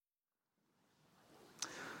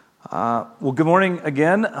Well, good morning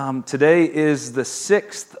again. Today is the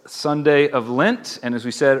 6th Sunday of Lent, and as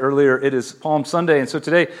we said earlier, it is Palm Sunday, and so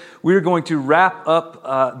today we are going to wrap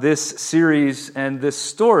up this series and this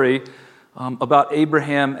story about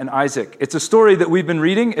Abraham and Isaac. It's a story that we've been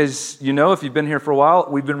reading, as you know, if you've been here for a while,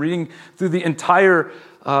 we've been reading through the entire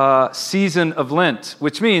season of Lent,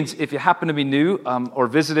 which means if you happen to be new or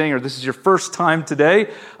visiting, or this is your first time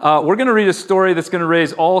today, we're going to read a story that's going to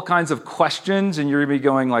raise all kinds of questions, and you're going to be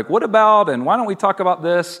going like, what about, and why don't we talk about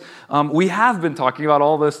this? We have been talking about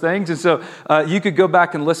all those things, and so you could go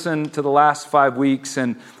back and listen to the last 5 weeks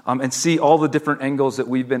and see all the different angles that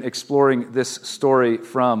we've been exploring this story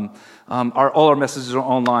from. All our messages are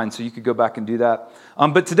online, so you could go back and do that.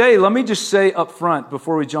 But today, let me just say up front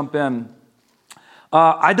before we jump in,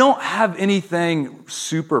 I don't have anything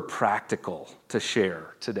super practical to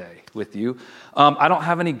share today with you. I don't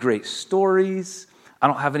have any great stories. I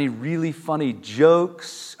don't have any really funny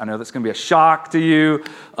jokes. I know that's going to be a shock to you.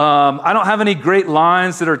 I don't have any great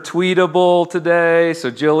lines that are tweetable today. So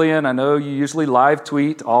Jillian, I know you usually live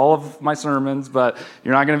tweet all of my sermons, but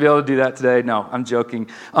you're not going to be able to do that today. No, I'm joking.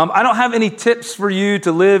 I don't have any tips for you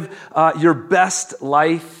to live your best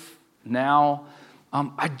life now.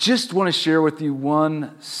 I just want to share with you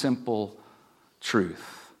one simple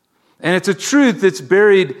truth. And it's a truth that's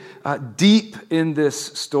buried deep in this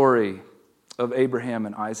story of Abraham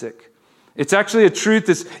and Isaac. It's actually a truth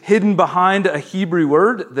that's hidden behind a Hebrew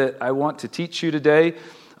word that I want to teach you today.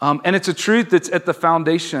 And it's a truth that's at the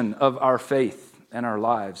foundation of our faith and our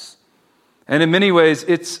lives. And in many ways,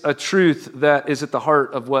 it's a truth that is at the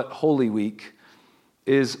heart of what Holy Week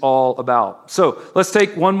is all about. So let's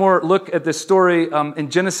take one more look at this story. In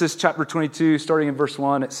Genesis chapter 22, starting in verse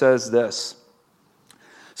 1, it says this.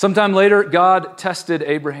 Sometime later, God tested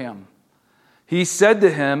Abraham. He said to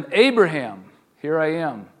him, "Abraham, here I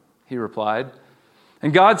am," he replied.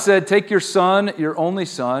 And God said, "Take your son, your only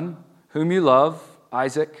son, whom you love,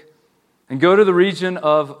 Isaac, and go to the region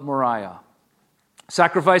of Moriah.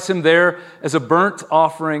 Sacrifice him there as a burnt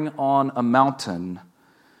offering on a mountain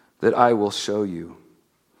that I will show you."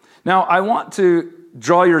 Now, I want to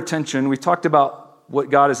draw your attention. We talked about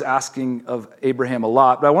what God is asking of Abraham a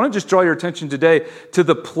lot, but I want to just draw your attention today to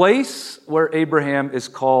the place where Abraham is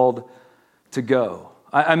called to go.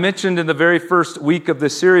 I mentioned in the very first week of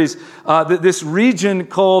this series that this region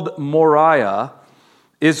called Moriah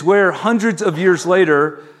is where hundreds of years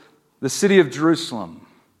later, the city of Jerusalem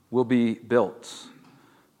will be built.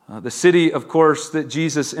 The city, of course, that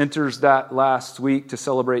Jesus enters that last week to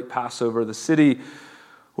celebrate Passover, the city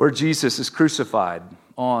where Jesus is crucified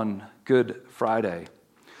on Good Friday.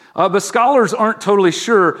 But scholars aren't totally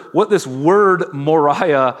sure what this word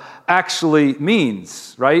Moriah actually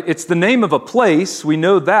means, right? It's the name of a place, we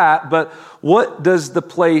know that, but what does the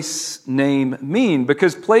place name mean?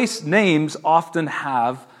 Because place names often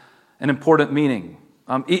have an important meaning,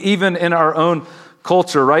 even in our own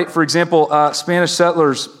culture, right? For example, Spanish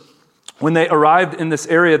settlers, when they arrived in this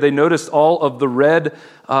area, they noticed all of the red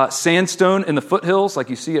sandstone in the foothills, like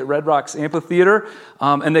you see at Red Rocks Amphitheater,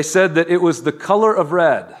 and they said that it was the color of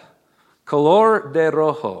red, color de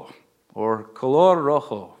rojo, or color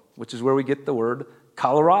rojo, which is where we get the word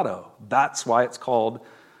Colorado. That's why it's called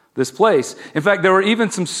this place. In fact, there were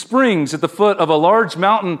even some springs at the foot of a large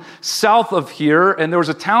mountain south of here, and there was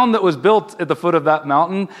a town that was built at the foot of that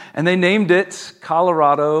mountain, and they named it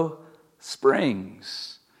Colorado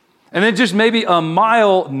Springs. And then just maybe a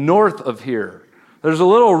mile north of here, there's a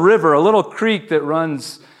little river, a little creek that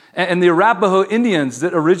runs, and the Arapaho Indians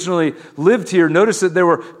that originally lived here noticed that there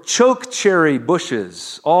were choke cherry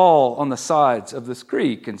bushes all on the sides of this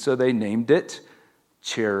creek, and so they named it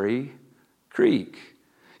Cherry Creek.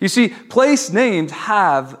 You see, place names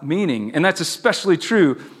have meaning, and that's especially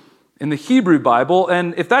true in the Hebrew Bible,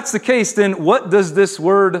 and if that's the case, then what does this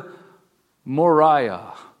word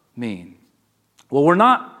Moriah mean? Well, we're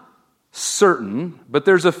not certain, but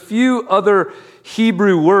there's a few other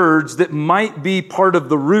Hebrew words that might be part of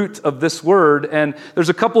the root of this word, and there's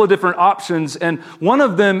a couple of different options, and one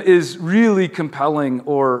of them is really compelling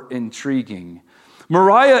or intriguing.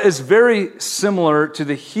 Moriah is very similar to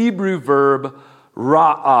the Hebrew verb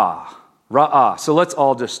ra'ah. Ra'ah. So let's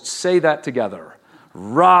all just say that together.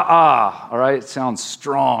 Ra'ah. All right, it sounds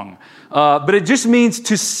strong. But it just means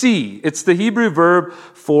to see. It's the Hebrew verb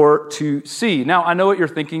for to see. Now, I know what you're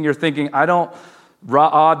thinking. You're thinking, I don't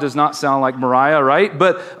Ra'ah does not sound like Mariah, right?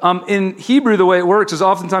 But in Hebrew, the way it works is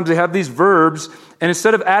oftentimes they have these verbs, and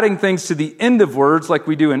instead of adding things to the end of words like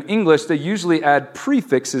we do in English, they usually add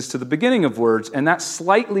prefixes to the beginning of words, and that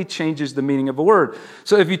slightly changes the meaning of a word.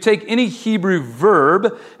 So if you take any Hebrew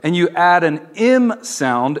verb and you add an M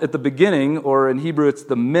sound at the beginning, or in Hebrew it's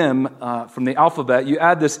the mem from the alphabet, you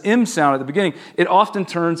add this M sound at the beginning, it often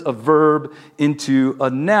turns a verb into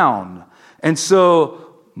a noun. And so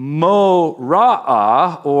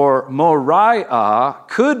Mora'ah or Moriah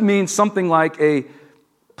could mean something like a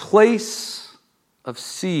place of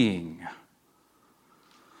seeing.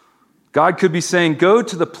 God could be saying, go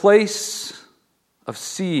to the place of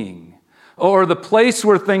seeing, or the place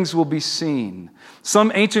where things will be seen.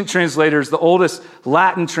 Some ancient translators, the oldest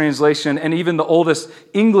Latin translation and even the oldest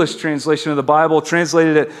English translation of the Bible,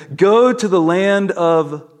 translated it, go to the land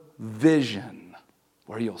of vision,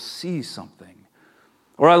 where you'll see something.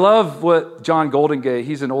 Or I love what John Goldingay,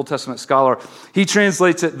 he's an Old Testament scholar, he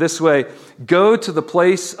translates it this way, go to the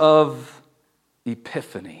place of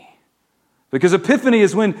epiphany. Because epiphany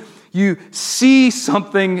is when you see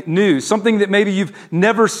something new, something that maybe you've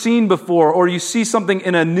never seen before, or you see something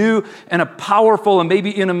in a new and a powerful and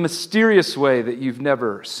maybe in a mysterious way that you've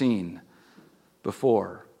never seen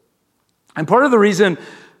before. And part of the reason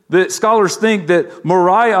that scholars think that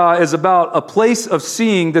Moriah is about a place of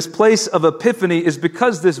seeing, this place of epiphany, is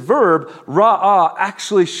because this verb, ra'ah,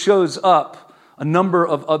 actually shows up a number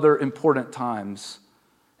of other important times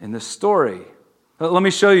in this story. Let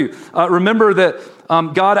me show you. Remember that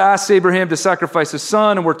God asks Abraham to sacrifice his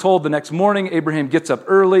son, and we're told the next morning Abraham gets up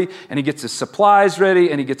early, and he gets his supplies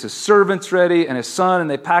ready, and he gets his servants ready, and his son, and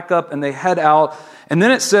they pack up, and they head out. And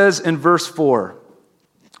then it says in verse 4,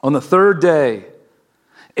 on the third day,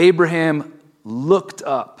 Abraham looked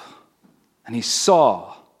up and he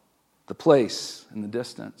saw the place in the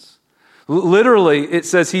distance. Literally, it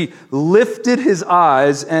says he lifted his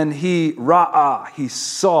eyes and he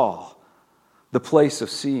saw the place of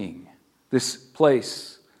seeing, this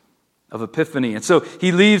place of epiphany. And so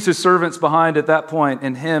he leaves his servants behind at that point,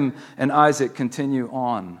 and him and Isaac continue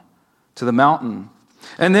on to the mountain.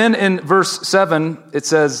 And then in verse 7, it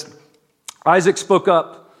says, Isaac spoke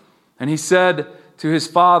up and he said to his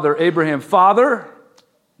father, Abraham, Father?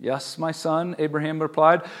 Yes, my son, Abraham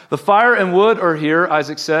replied. The fire and wood are here,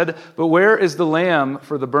 Isaac said, but where is the lamb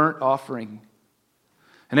for the burnt offering?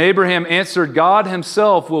 And Abraham answered, God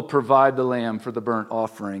himself will provide the lamb for the burnt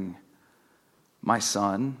offering, my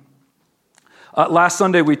son. Last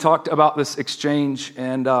Sunday, we talked about this exchange,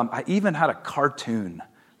 and I even had a cartoon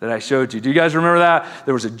that I showed you. Do you guys remember that?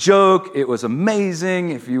 There was a joke. It was amazing.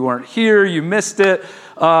 If you weren't here, you missed it.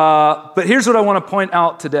 But here's what I want to point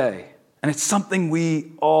out today. And it's something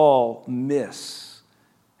we all miss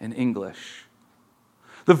in English.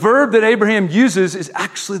 The verb that Abraham uses is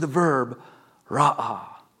actually the verb ra'ah.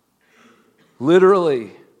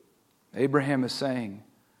 Literally, Abraham is saying,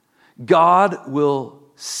 God will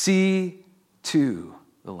see to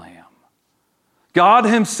the lamb. God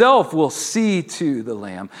himself will see to the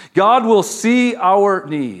lamb. God will see our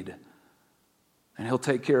need, and he'll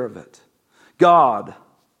take care of it. God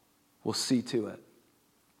will see to it.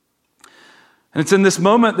 And it's in this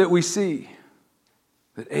moment that we see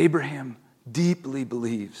that Abraham deeply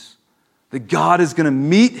believes that God is going to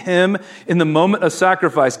meet him in the moment of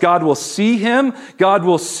sacrifice. God will see him. God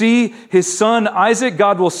will see his son Isaac.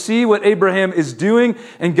 God will see what Abraham is doing,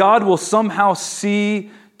 and God will somehow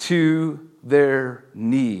see to their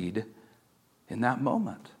need in that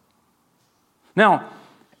moment. Now,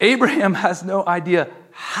 Abraham has no idea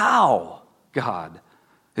how God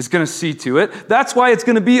is going to see to it. That's why it's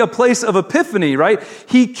going to be a place of epiphany, right?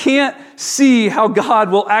 He can't see how God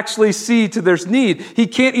will actually see to their need. He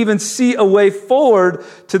can't even see a way forward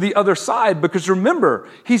to the other side, because remember,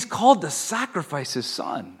 he's called to sacrifice his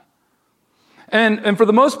son. And for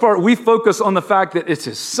the most part, we focus on the fact that it's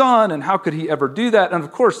his son, and how could he ever do that? And of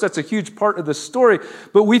course, that's a huge part of the story.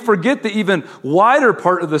 But we forget the even wider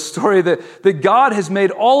part of the story, that God has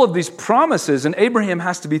made all of these promises, and Abraham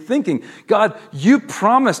has to be thinking, God, you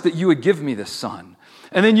promised that you would give me this son.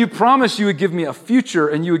 And then you promised you would give me a future,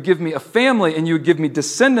 and you would give me a family, and you would give me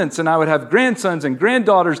descendants, and I would have grandsons and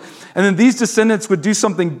granddaughters. And then these descendants would do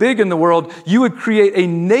something big in the world. You would create a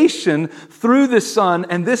nation through this son,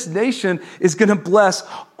 and this nation is going to bless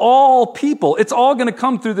all people. It's all going to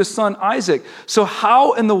come through this son, Isaac. So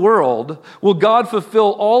how in the world will God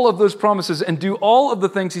fulfill all of those promises and do all of the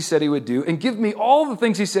things he said he would do and give me all the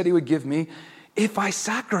things he said he would give me if I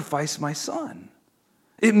sacrifice my son?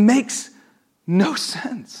 It makes no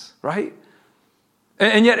sense, right?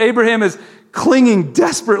 And yet Abraham is clinging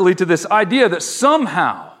desperately to this idea that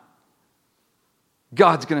somehow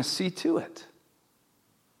God's going to see to it.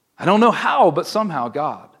 I don't know how, but somehow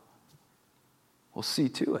God will see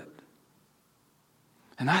to it.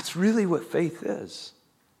 And that's really what faith is.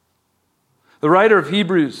 The writer of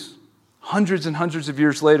Hebrews, hundreds and hundreds of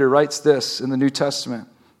years later, writes this in the New Testament.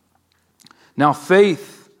 Now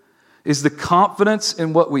faith is the confidence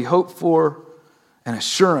in what we hope for and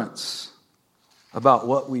assurance about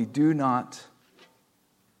what we do not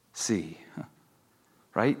see.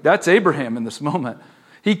 Right? That's Abraham in this moment.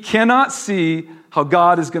 He cannot see how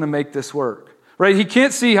God is going to make this work. Right? He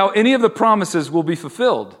can't see how any of the promises will be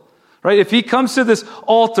fulfilled. Right? If he comes to this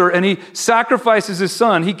altar and he sacrifices his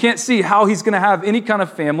son, he can't see how he's going to have any kind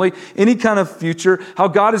of family, any kind of future, how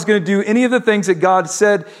God is going to do any of the things that God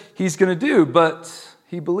said he's going to do. But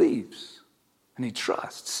he believes and he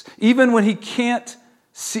trusts, even when he can't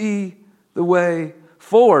see the way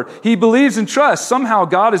forward. He believes and trusts. Somehow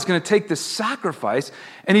God is going to take this sacrifice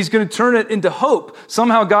and he's going to turn it into hope.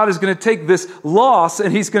 Somehow God is going to take this loss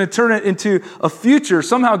and he's going to turn it into a future.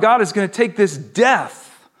 Somehow God is going to take this death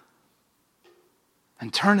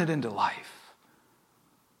and turn it into life.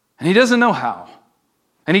 And he doesn't know how.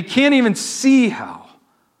 And he can't even see how.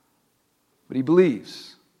 But he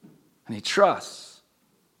believes and he trusts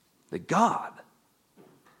that God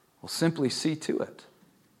will simply see to it.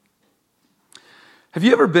 Have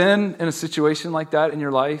you ever been in a situation like that in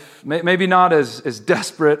your life? Maybe not as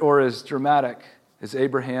desperate or as dramatic as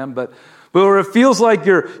Abraham, but where it feels like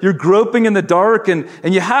you're groping in the dark and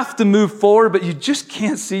you have to move forward, but you just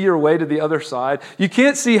can't see your way to the other side. You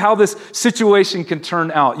can't see how this situation can turn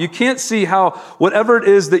out. You can't see how whatever it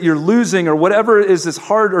is that you're losing or whatever it is that's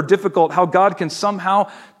hard or difficult, how God can somehow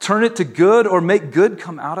turn it to good or make good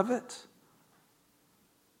come out of it.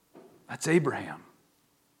 That's Abraham.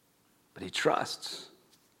 But he trusts.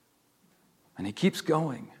 And he keeps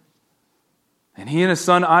going. And he and his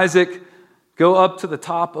son Isaac go up to the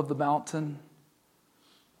top of the mountain.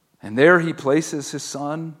 And there he places his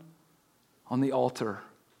son on the altar.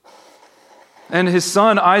 And his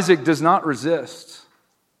son Isaac does not resist.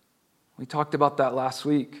 We talked about that last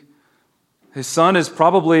week. His son is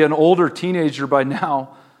probably an older teenager by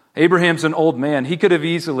now. Abraham's an old man. He could have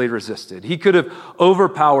easily resisted. He could have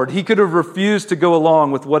overpowered. He could have refused to go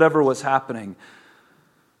along with whatever was happening.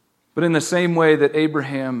 But in the same way that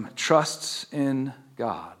Abraham trusts in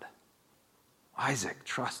God, Isaac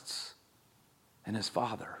trusts in his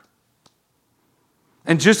father.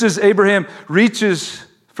 And just as Abraham reaches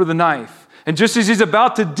for the knife, and just as he's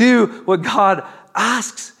about to do what God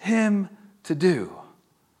asks him to do,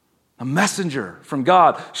 a messenger from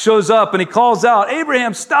God shows up and he calls out,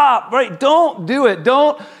 Abraham, stop, right? Don't do it.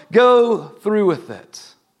 Don't go through with it.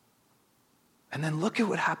 And then look at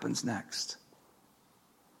what happens next.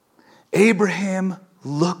 Abraham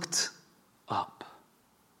looked up,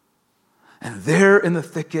 and there in the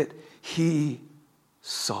thicket he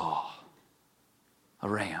saw a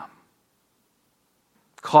ram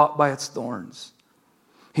caught by its thorns.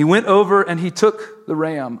 He went over and he took the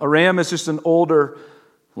ram. A ram is just an older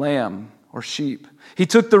lamb or sheep. He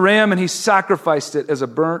took the ram and he sacrificed it as a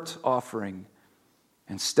burnt offering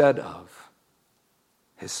instead of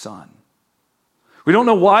his son. We don't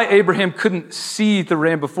know why Abraham couldn't see the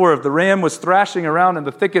ram before. If the ram was thrashing around in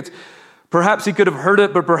the thickets, perhaps he could have heard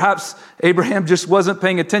it, but perhaps Abraham just wasn't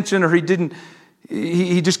paying attention, or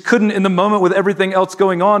he just couldn't in the moment with everything else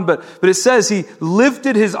going on. But it says he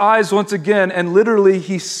lifted his eyes once again and literally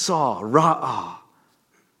he saw, Ra'ah.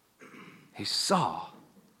 He saw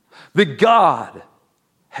that God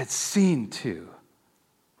had seen to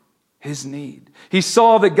his need. He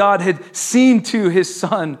saw that God had seen to his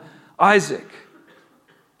son Isaac.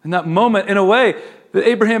 In that moment, in a way that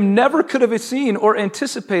Abraham never could have seen or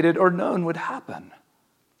anticipated or known would happen.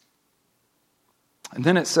 And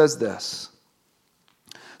then it says this.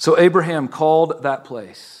 So Abraham called that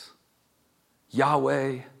place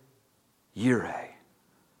Yahweh Yireh,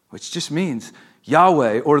 which just means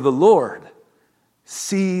Yahweh or the Lord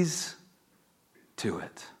sees to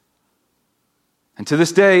it. And to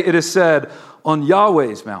this day it is said, on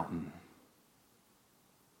Yahweh's mountain,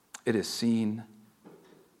 it is seen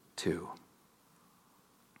to.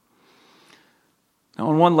 Now,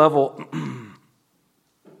 on one level,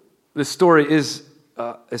 this story is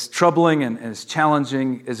as troubling and as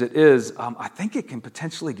challenging as it is. I think it can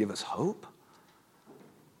potentially give us hope.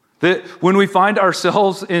 That when we find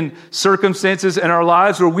ourselves in circumstances in our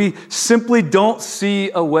lives where we simply don't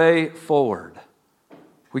see a way forward,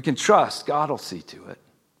 we can trust God will see to it.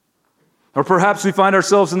 Or perhaps we find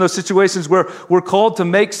ourselves in those situations where we're called to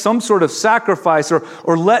make some sort of sacrifice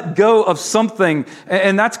or let go of something,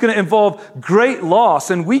 and that's going to involve great loss.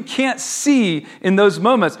 And we can't see in those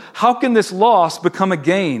moments, how can this loss become a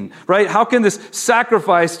gain, right? How can this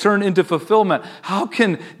sacrifice turn into fulfillment? How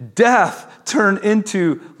can death turn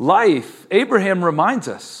into life? Abraham reminds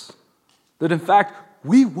us that in fact,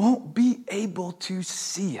 we won't be able to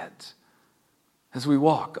see it as we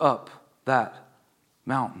walk up that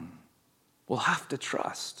mountain. We'll have to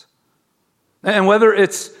trust. And whether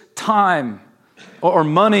it's time or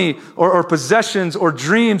money or possessions or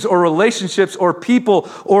dreams or relationships or people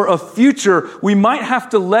or a future, we might have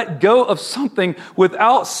to let go of something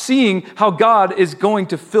without seeing how God is going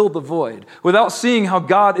to fill the void, without seeing how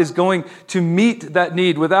God is going to meet that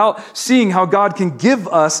need, without seeing how God can give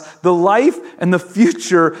us the life and the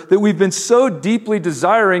future that we've been so deeply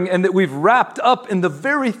desiring and that we've wrapped up in the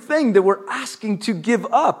very thing that we're asking to give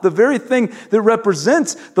up, the very thing that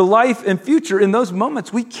represents the life and future. In those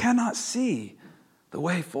moments, we cannot see the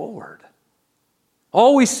way forward.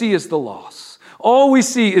 All we see is the loss. All we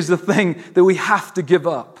see is the thing that we have to give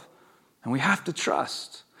up. And we have to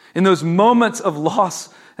trust in those moments of loss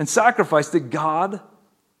and sacrifice that God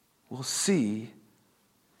will see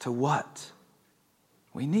to what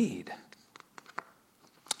we need.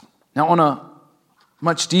 Now, on a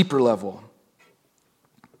much deeper level,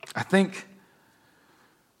 I think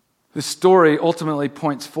this story ultimately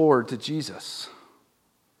points forward to Jesus.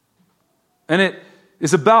 And it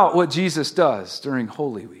is about what Jesus does during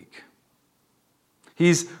Holy Week.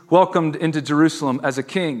 He's welcomed into Jerusalem as a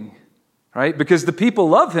king, right? Because the people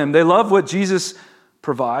love him. They love what Jesus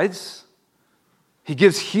provides. He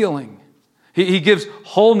gives healing. He gives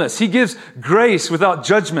wholeness. He gives grace without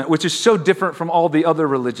judgment, which is so different from all the other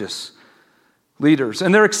religious leaders.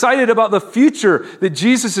 And they're excited about the future that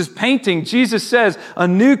Jesus is painting. Jesus says a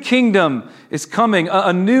new kingdom is coming,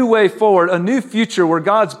 a new way forward, a new future where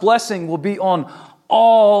God's blessing will be on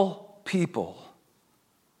all people.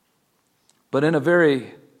 But in a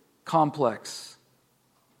very complex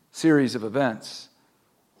series of events,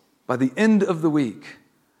 by the end of the week,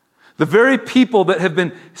 the very people that have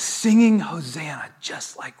been singing Hosanna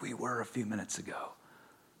just like we were a few minutes ago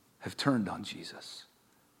have turned on Jesus.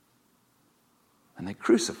 And they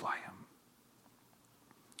crucify him.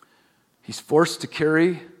 He's forced to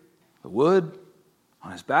carry the wood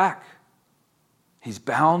on his back. He's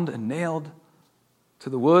bound and nailed to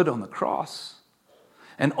the wood on the cross.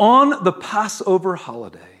 And on the Passover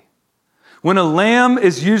holiday, when a lamb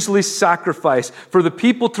is usually sacrificed for the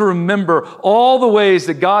people to remember all the ways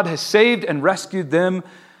that God has saved and rescued them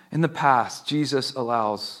in the past, Jesus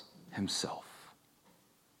allows himself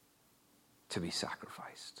to be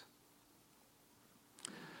sacrificed.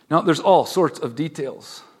 Now, there's all sorts of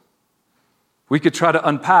details we could try to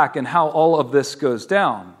unpack in how all of this goes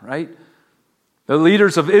down, right? The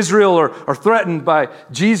leaders of Israel are threatened by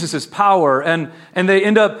Jesus' power, and they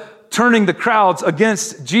end up turning the crowds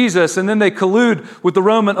against Jesus, and then they collude with the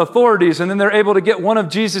Roman authorities, and then they're able to get one of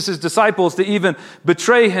Jesus' disciples to even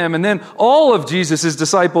betray him, and then all of Jesus'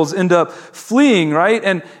 disciples end up fleeing, right,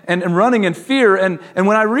 and running in fear. And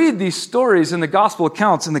when I read these stories in the gospel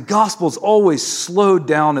accounts, and the gospel's always slowed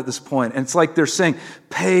down at this point, and it's like they're saying,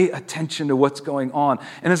 pay attention to what's going on.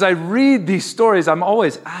 And as I read these stories, I'm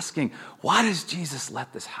always asking, why does Jesus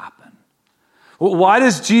let this happen? Why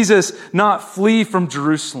does Jesus not flee from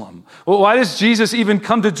Jerusalem? Why does Jesus even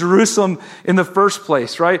come to Jerusalem in the first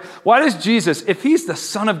place, right? Why does Jesus, if he's the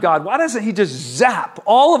Son of God, why doesn't he just zap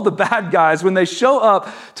all of the bad guys when they show up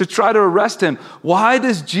to try to arrest him? Why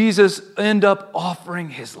does Jesus end up offering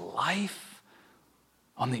his life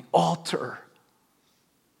on the altar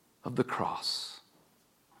of the cross?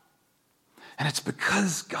 And it's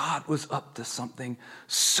because God was up to something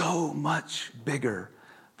so much bigger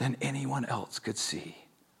than anyone else could see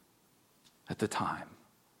at the time.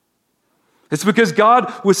 It's because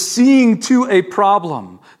God was seeing to a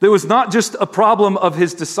problem that was not just a problem of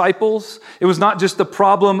his disciples. It was not just the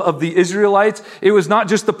problem of the Israelites. It was not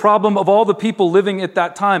just the problem of all the people living at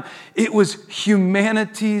that time. It was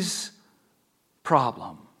humanity's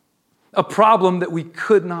problem. A problem that we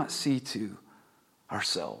could not see to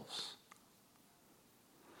ourselves.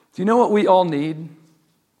 Do you know what we all need?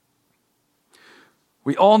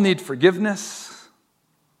 We all need forgiveness,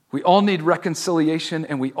 we all need reconciliation,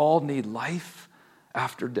 and we all need life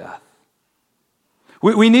after death.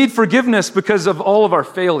 We need forgiveness because of all of our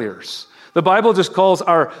failures. The Bible just calls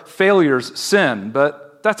our failures sin,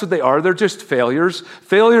 but that's what they are. They're just failures.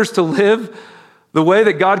 Failures to live the way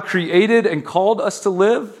that God created and called us to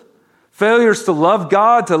live. Failures to love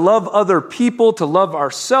God, to love other people, to love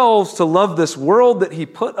ourselves, to love this world that he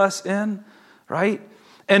put us in, right?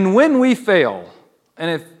 And when we fail,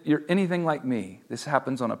 and if you're anything like me, this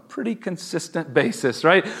happens on a pretty consistent basis,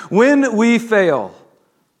 right? When we fail,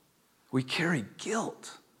 we carry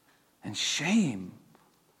guilt and shame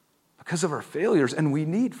because of our failures, and we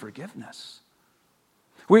need forgiveness.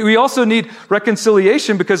 We also need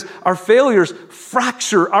reconciliation because our failures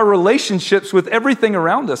fracture our relationships with everything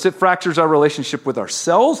around us. It fractures our relationship with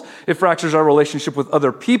ourselves. It fractures our relationship with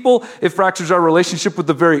other people. It fractures our relationship with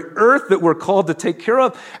the very earth that we're called to take care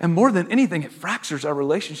of. And more than anything, it fractures our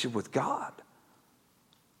relationship with God.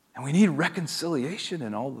 And we need reconciliation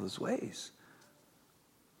in all those ways.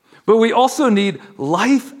 But we also need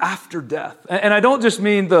life after death. And I don't just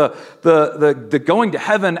mean the going to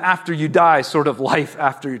heaven after you die sort of life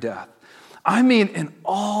after your death. I mean in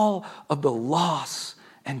all of the loss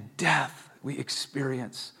and death we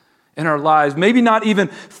experience in our lives. Maybe not even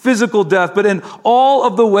physical death, but in all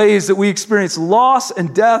of the ways that we experience loss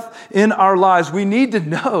and death in our lives. We need to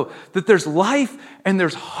know that there's life and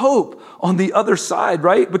there's hope on the other side,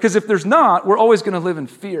 right? Because if there's not, we're always going to live in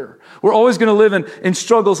fear. We're always going to live in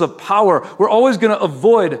struggles of power. We're always going to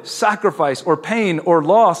avoid sacrifice or pain or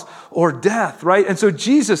loss or death, right? And so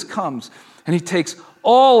Jesus comes and he takes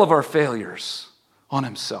all of our failures on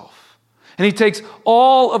himself. And he takes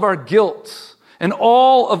all of our guilt and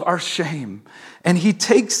all of our shame. And he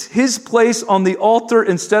takes his place on the altar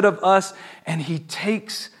instead of us. And he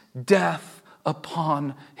takes death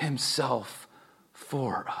upon himself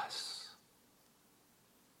for us,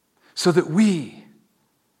 so that we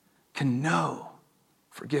can know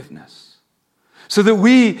forgiveness, so that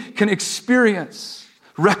we can experience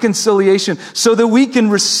reconciliation, so that we can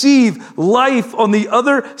receive life on the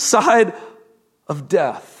other side of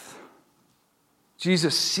death.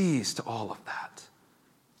 Jesus sees to all of that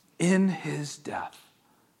in his death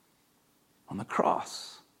on the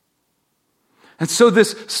cross. And so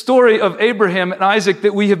this story of Abraham and Isaac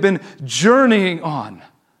that we have been journeying on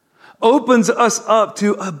opens us up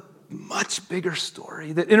to a much bigger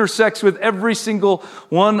story that intersects with every single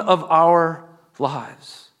one of our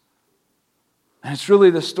lives. And it's really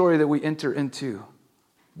the story that we enter into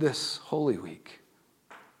this Holy Week.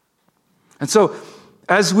 And so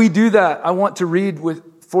as we do that, I want to read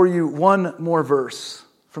for you one more verse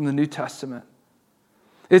from the New Testament.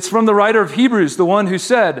 It's from the writer of Hebrews, the one who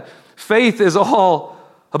said, faith is all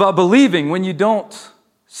about believing when you don't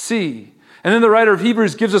see. And then the writer of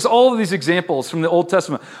Hebrews gives us all of these examples from the Old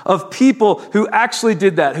Testament of people who actually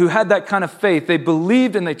did that, who had that kind of faith. They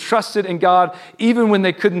believed and they trusted in God even when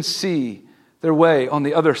they couldn't see their way on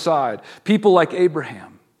the other side. People like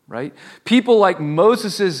Abraham, right? People like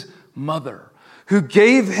Moses' mother, who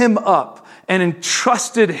gave him up and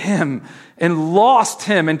entrusted him and lost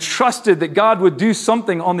him and trusted that God would do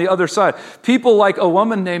something on the other side. People like a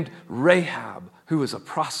woman named Rahab, who was a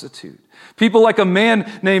prostitute. People like a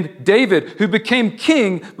man named David, who became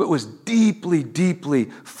king, but was deeply, deeply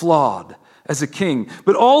flawed as a king.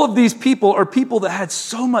 But all of these people are people that had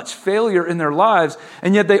so much failure in their lives,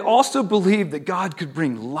 and yet they also believed that God could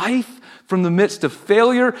bring life from the midst of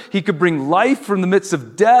failure. He could bring life from the midst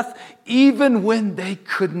of death, even when they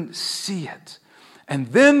couldn't see it. And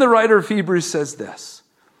then the writer of Hebrews says this,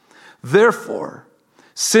 therefore,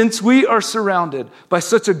 since we are surrounded by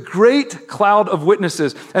such a great cloud of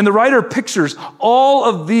witnesses, and the writer pictures all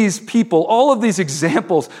of these people, all of these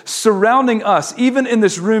examples surrounding us, even in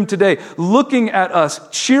this room today, looking at us,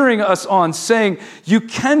 cheering us on, saying, you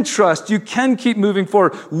can trust, you can keep moving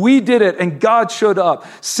forward. We did it, and God showed up.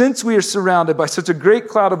 Since we are surrounded by such a great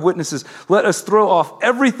cloud of witnesses, let us throw off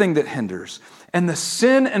everything that hinders and the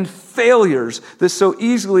sin and failures that so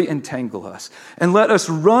easily entangle us. And let us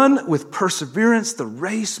run with perseverance the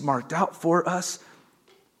race marked out for us,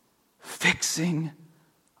 fixing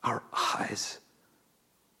our eyes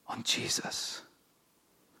on Jesus.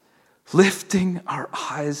 Lifting our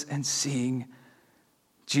eyes and seeing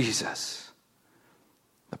Jesus,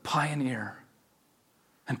 the pioneer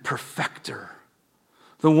and perfecter,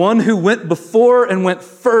 the one who went before and went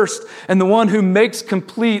first, and the one who makes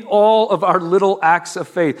complete all of our little acts of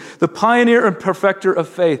faith. The pioneer and perfecter of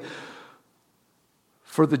faith,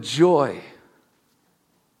 for the joy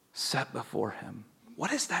set before him.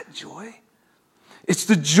 What is that joy? It's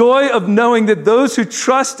the joy of knowing that those who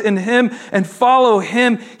trust in him and follow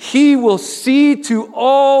him, he will see to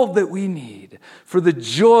all that we need. For the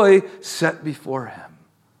joy set before him,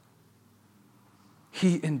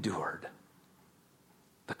 he endured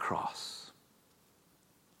the cross.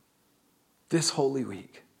 This Holy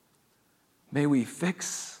Week, may we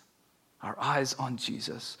fix our eyes on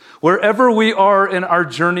Jesus. Wherever we are in our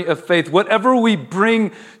journey of faith, whatever we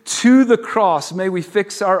bring to the cross, may we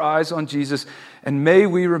fix our eyes on Jesus, and may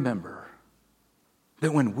we remember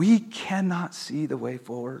that when we cannot see the way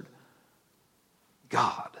forward,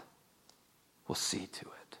 God will see to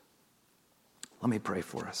it. Let me pray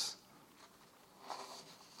for us.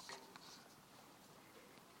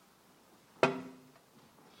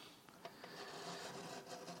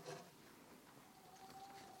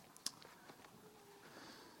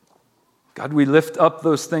 God, we lift up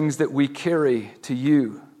those things that we carry to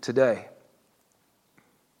you today.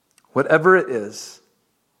 Whatever it is,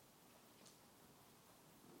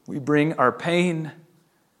 we bring our pain,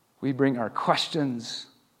 we bring our questions.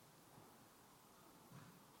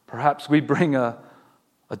 Perhaps we bring a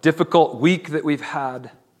difficult week that we've had,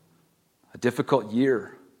 a difficult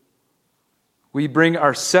year. We bring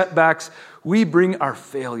our setbacks, we bring our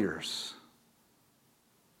failures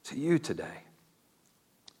to you today.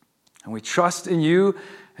 And we trust in you,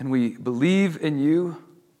 and we believe in you,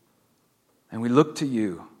 and we look to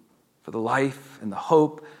you for the life and the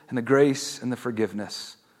hope and the grace and the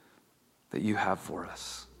forgiveness that you have for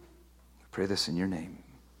us. I pray this in your name.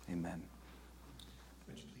 Amen.